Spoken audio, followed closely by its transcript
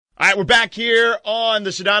All right, we're back here on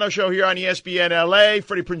the Sedano Show here on ESPN LA.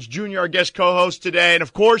 Freddie Prinze Jr., our guest co-host today. And,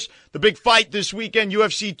 of course, the big fight this weekend,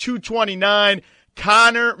 UFC 229.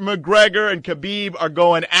 Conor McGregor and Khabib are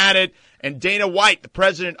going at it. And Dana White, the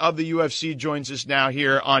president of the UFC, joins us now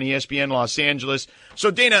here on ESPN Los Angeles.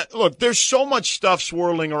 So, Dana, look, there's so much stuff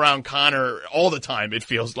swirling around Conor all the time, it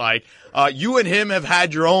feels like. You and him have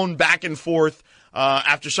had your own back and forth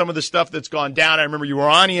after some of the stuff that's gone down. I remember you were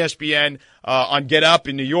on ESPN on Get Up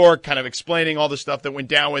in New York, kind of explaining all the stuff that went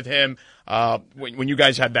down with him when you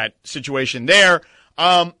guys had that situation there.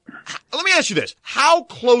 Let me ask you this. How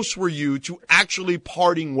close were you to actually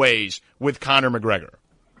parting ways with Conor McGregor?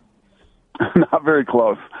 Not very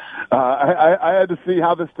close. I had to see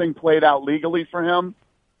how this thing played out legally for him.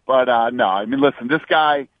 But, no, I mean, listen, this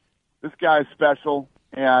guy is special.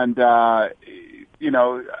 And, you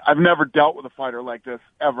know, I've never dealt with a fighter like this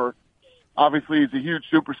ever. Obviously, he's a huge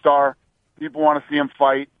superstar. People want to see him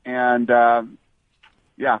fight. And,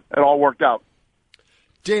 yeah, it all worked out.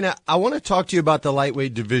 Dana, I want to talk to you about the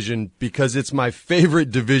lightweight division because it's my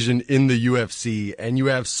favorite division in the UFC, and you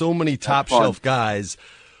have so many top-shelf guys.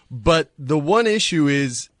 But the one issue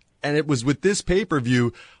is, and it was with this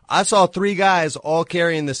pay-per-view, I saw three guys all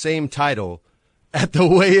carrying the same title at the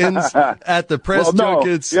weigh-ins, at the press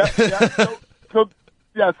junkets.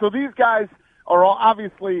 So these guys are all,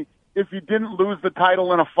 obviously, if you didn't lose the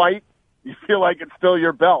title in a fight, you feel like it's still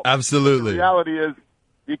your belt. Absolutely. The reality is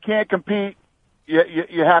you can't compete.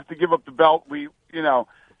 You have to give up the belt.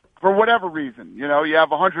 For whatever reason, you have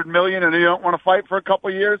 $100 million and you don't want to fight for a couple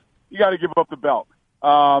of years, you got to give up the belt.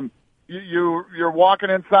 You're walking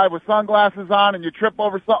inside with sunglasses on and you trip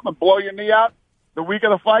over something and blow your knee out the week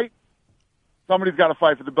of the fight. Somebody's got to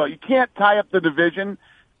fight for the belt. You can't tie up the division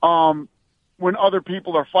when other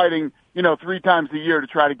people are fighting, 3 times a year to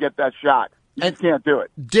try to get that shot. You just can't do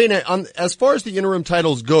it. Dana, as far as the interim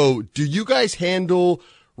titles go, do you guys handle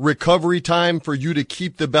recovery time for you to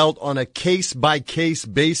keep the belt on a case-by-case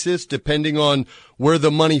basis depending on where the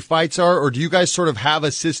money fights are? Or do you guys sort of have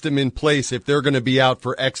a system in place if they're going to be out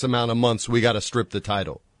for X amount of months, we got to strip the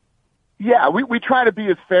title? Yeah, we try to be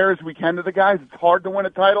as fair as we can to the guys. It's hard to win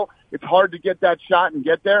a title. It's hard to get that shot and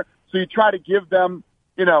get there. So you try to give them,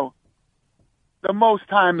 the most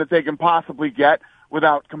time that they can possibly get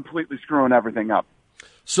without completely screwing everything up.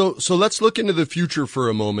 So let's look into the future for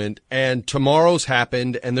a moment. And tomorrow's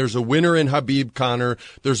happened, and there's a winner in Khabib Conor.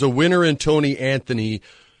 There's a winner in Tony Anthony.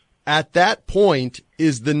 At that point,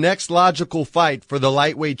 is the next logical fight for the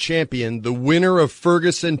lightweight champion the winner of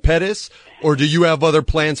Ferguson Pettis, or do you have other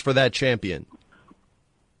plans for that champion?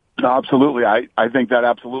 No, absolutely. I think that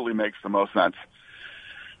absolutely makes the most sense.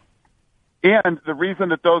 And the reason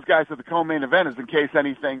that those guys are the co-main event is in case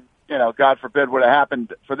anything, God forbid, would have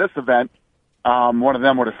happened for this event, one of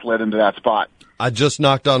them would have slid into that spot. I just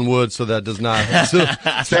knocked on wood, so that does not.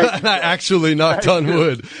 I actually knocked on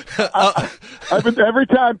wood. Every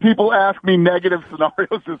time people ask me negative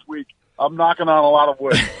scenarios this week, I'm knocking on a lot of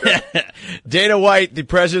wood. Dana White, the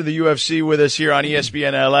president of the UFC, with us here on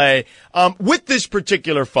ESPN LA. With this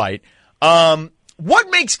particular fight,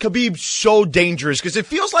 what makes Khabib so dangerous? Because it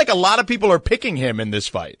feels like a lot of people are picking him in this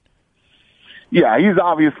fight. Yeah, he's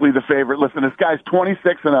obviously the favorite. Listen, this guy's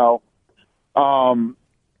 26-0.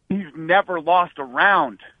 He's never lost a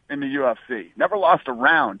round in the UFC. Never lost a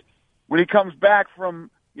round. When he comes back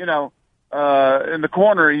from, in the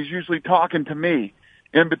corner, he's usually talking to me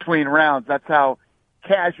in between rounds. That's how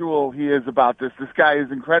casual he is about this. This guy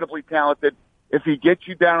is incredibly talented. If he gets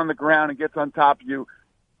you down on the ground and gets on top of you,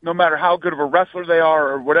 no matter how good of a wrestler they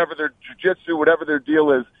are or whatever their jiu-jitsu, whatever their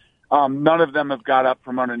deal is, none of them have got up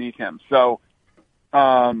from underneath him. So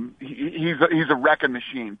he's a wrecking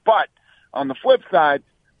machine. But on the flip side,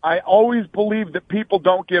 I always believe that people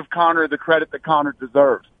don't give Conor the credit that Conor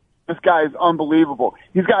deserves. This guy is unbelievable.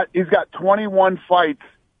 He's got 21 fights,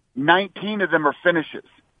 19 of them are finishes.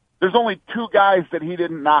 There's only 2 guys that he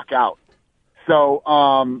didn't knock out. So,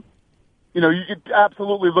 you could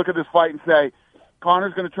absolutely look at this fight and say,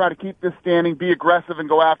 Conor's going to try to keep this standing, be aggressive, and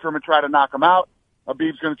go after him and try to knock him out.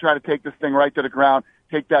 Khabib's going to try to take this thing right to the ground,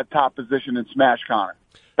 take that top position, and smash Conor.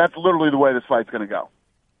 That's literally the way this fight's going to go.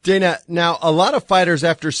 Dana, now a lot of fighters,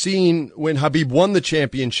 after seeing when Khabib won the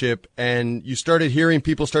championship and you started hearing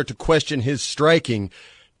people start to question his striking,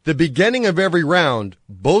 the beginning of every round,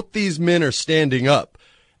 both these men are standing up.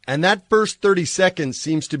 And that first 30 seconds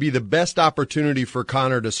seems to be the best opportunity for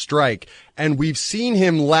Conor to strike. And we've seen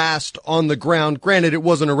him last on the ground. Granted, it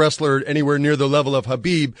wasn't a wrestler anywhere near the level of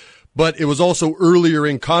Khabib, but it was also earlier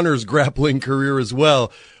in Conor's grappling career as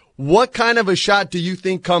well. What kind of a shot do you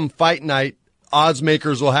think come fight night odds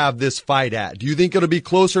makers will have this fight at? Do you think it'll be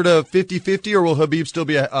closer to 50-50, or will Khabib still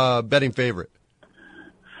be a betting favorite?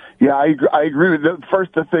 Yeah, I agree with the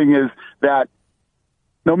first. The thing is that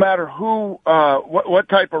no matter who, what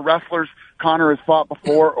type of wrestlers Conor has fought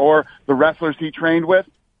before, or the wrestlers he trained with,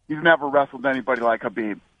 he's never wrestled anybody like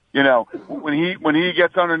Khabib. You know, when he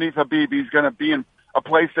gets underneath Khabib, he's going to be in a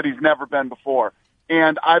place that he's never been before.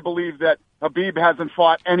 And I believe that Khabib hasn't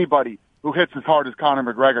fought anybody who hits as hard as Conor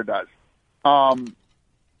McGregor does.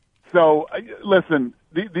 So listen,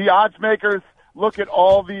 the odds makers look at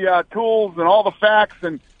all the tools and all the facts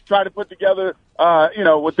and try to put together,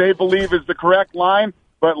 what they believe is the correct line.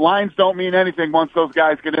 But lines don't mean anything once those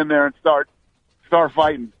guys get in there and start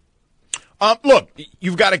fighting. Look,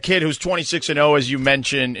 you've got a kid who's 26-0, as you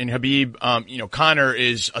mentioned, and Khabib. Conor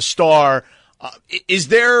is a star. Is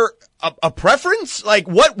there a preference? Like,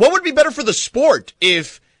 what would be better for the sport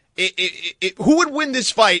if who would win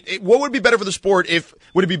this fight? What would be better for the sport?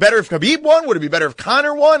 Would it be better if Khabib won? Would it be better if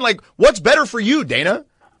Conor won? Like, what's better for you, Dana?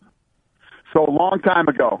 So a long time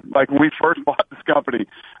ago, like when we first bought this company,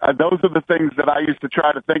 those are the things that I used to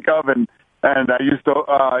try to think of, and I used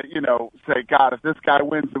to, say, God, if this guy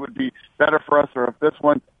wins, it would be better for us, or if this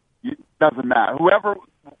one, it doesn't matter. Whoever,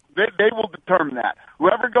 they will determine that.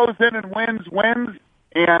 Whoever goes in and wins,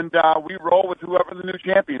 and we roll with whoever the new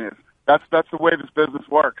champion is. That's the way this business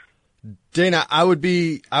works. Dana, I would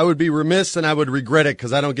be remiss and I would regret it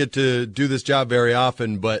because I don't get to do this job very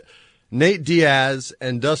often, but Nate Diaz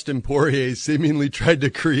and Dustin Poirier seemingly tried to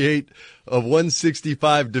create a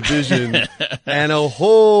 165 division, and a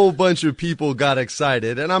whole bunch of people got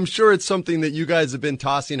excited. And I'm sure it's something that you guys have been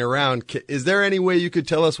tossing around. Is there any way you could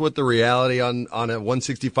tell us what the reality on a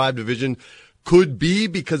 165 division could be?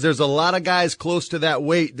 Because there's a lot of guys close to that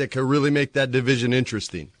weight that could really make that division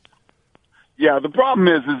interesting. Yeah, the problem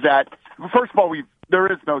is that, first of all,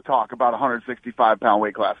 there is no talk about a 165-pound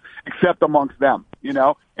weight class, except amongst them,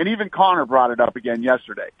 And even Conor brought it up again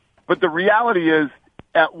yesterday. But the reality is,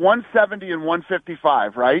 at 170 and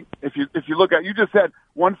 155, right? If you look at, you just said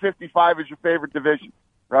 155 is your favorite division,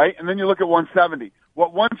 right? And then you look at 170.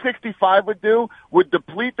 What 165 would do would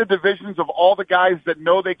deplete the divisions of all the guys that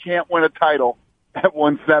know they can't win a title at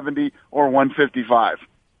 170 or 155.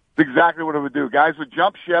 It's exactly what it would do. Guys would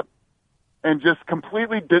jump ship and just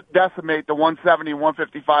completely decimate the 170 and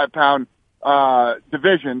 155-pound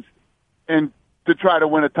divisions and to try to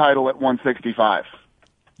win a title at 165.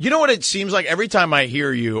 You know what it seems like every time I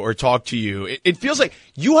hear you or talk to you? It feels like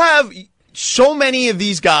you have so many of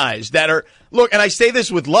these guys that are, look, and I say this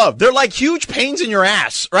with love, they're like huge pains in your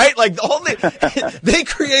ass, right? Like they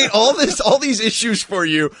create all these issues for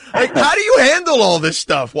you. Like, how do you handle all this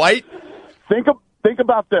stuff, White? Think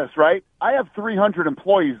about this, right? I have 300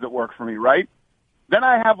 employees that work for me, right? Then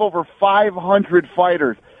I have over 500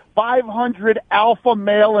 fighters, 500 alpha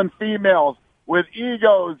male and females with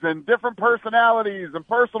egos and different personalities and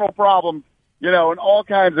personal problems, and all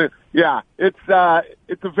kinds of, it's a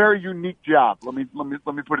very unique job. Let me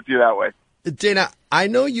put it to you that way. Dana, I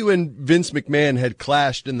know you and Vince McMahon had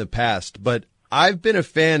clashed in the past, but I've been a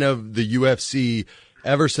fan of the UFC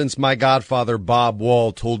ever since my godfather Bob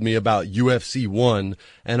Wall told me about UFC 1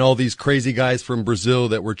 and all these crazy guys from Brazil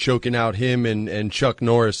that were choking out him and Chuck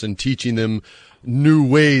Norris and teaching them new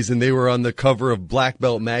ways, and they were on the cover of black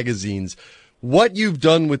belt magazines. What you've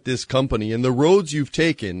done with this company and the roads you've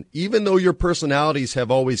taken, even though your personalities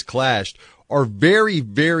have always clashed, are very,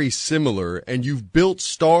 very similar, and you've built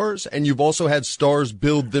stars, and you've also had stars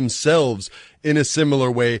build themselves in a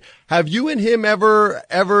similar way. Have you and him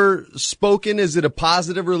ever spoken? Is it a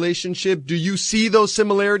positive relationship? Do you see those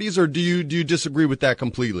similarities, or do you disagree with that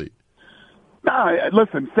completely? No,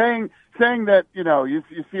 listen, saying that, you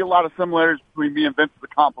see a lot of similarities between me and Vince is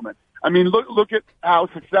a compliment. I mean, look at how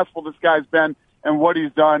successful this guy's been and what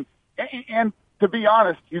he's done. And to be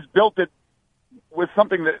honest, he's built it with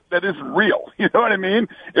something that is real. You know what I mean?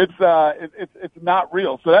 It's not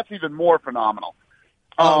real. So that's even more phenomenal.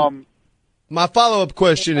 My follow-up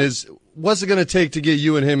question is, what's it going to take to get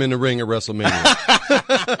you and him in the ring at WrestleMania?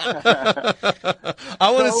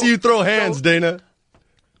 I want to see you throw hands, Dana.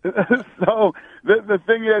 So the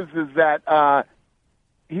thing is that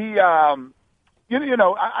he, I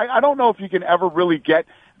don't know if you can ever really get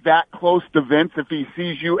that close to Vince if he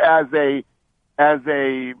sees you as a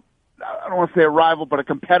I don't want to say a rival, but a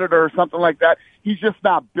competitor or something like that. He's just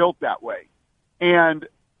not built that way. And,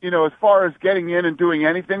 as far as getting in and doing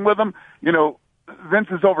anything with him, Vince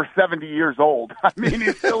is over 70 years old. I mean,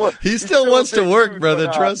 he still wants to work, dude, brother.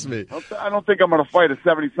 But, trust me. I don't think I'm going to fight a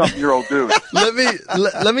 70-something-year-old dude.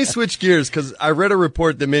 Let me switch gears, because I read a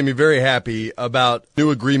report that made me very happy about new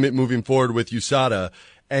agreement moving forward with USADA.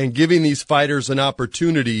 and giving these fighters an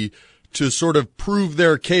opportunity to sort of prove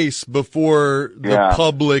their case before the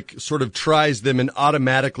public sort of tries them and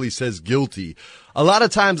automatically says guilty. A lot of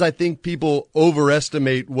times I think people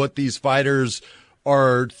overestimate what these fighters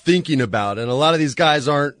are thinking about. And a lot of these guys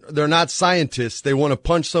they're not scientists. They want to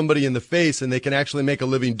punch somebody in the face and they can actually make a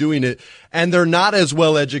living doing it. And they're not as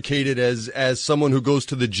well educated as someone who goes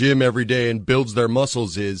to the gym every day and builds their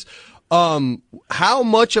muscles is. How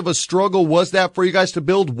much of a struggle was that for you guys to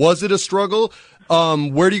build? Was it a struggle?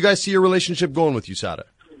 Where do you guys see your relationship going with USADA?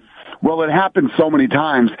 Well, it happens so many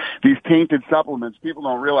times. These tainted supplements, people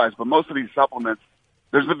don't realize, but most of these supplements,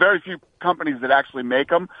 there's very few companies that actually make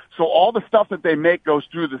them. So all the stuff that they make goes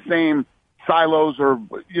through the same silos or,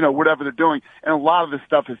 whatever they're doing. And a lot of this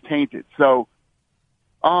stuff is tainted. So,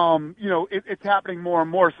 it's happening more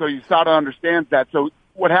and more. So USADA understands that. So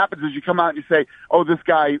what happens is you come out and you say, oh, this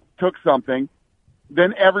guy took something.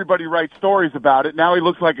 Then everybody writes stories about it. Now he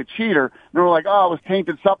looks like a cheater. And they're like, oh, it was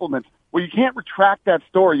tainted supplements. Well, you can't retract that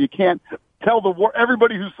story. You can't tell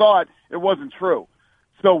everybody who saw it wasn't true.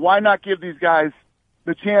 So why not give these guys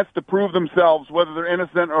the chance to prove themselves, whether they're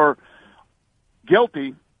innocent or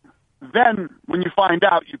guilty? Then when you find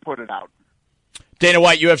out, you put it out. Dana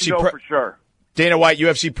White, UFC for sure. Dana White,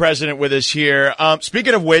 UFC president, with us here.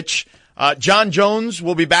 Speaking of which, John Jones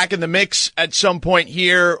will be back in the mix at some point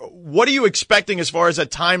here. What are you expecting as far as a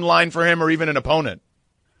timeline for him or even an opponent?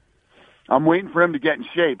 I'm waiting for him to get in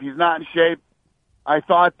shape. He's not in shape. I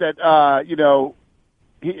thought that,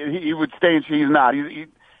 he would stay in shape. He's not.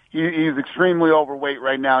 He's extremely overweight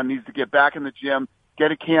right now and needs to get back in the gym,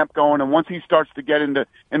 get a camp going. And once he starts to get into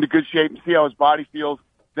good shape and see how his body feels,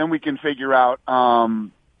 then we can figure out,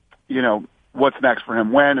 what's next for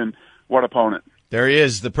him, when and what opponent. There he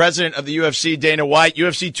is, the president of the UFC, Dana White.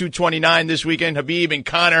 UFC 229 this weekend. Khabib and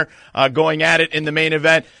Conor going at it in the main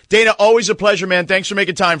event. Dana, always a pleasure, man. Thanks for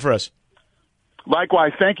making time for us.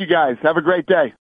 Likewise. Thank you, guys. Have a great day.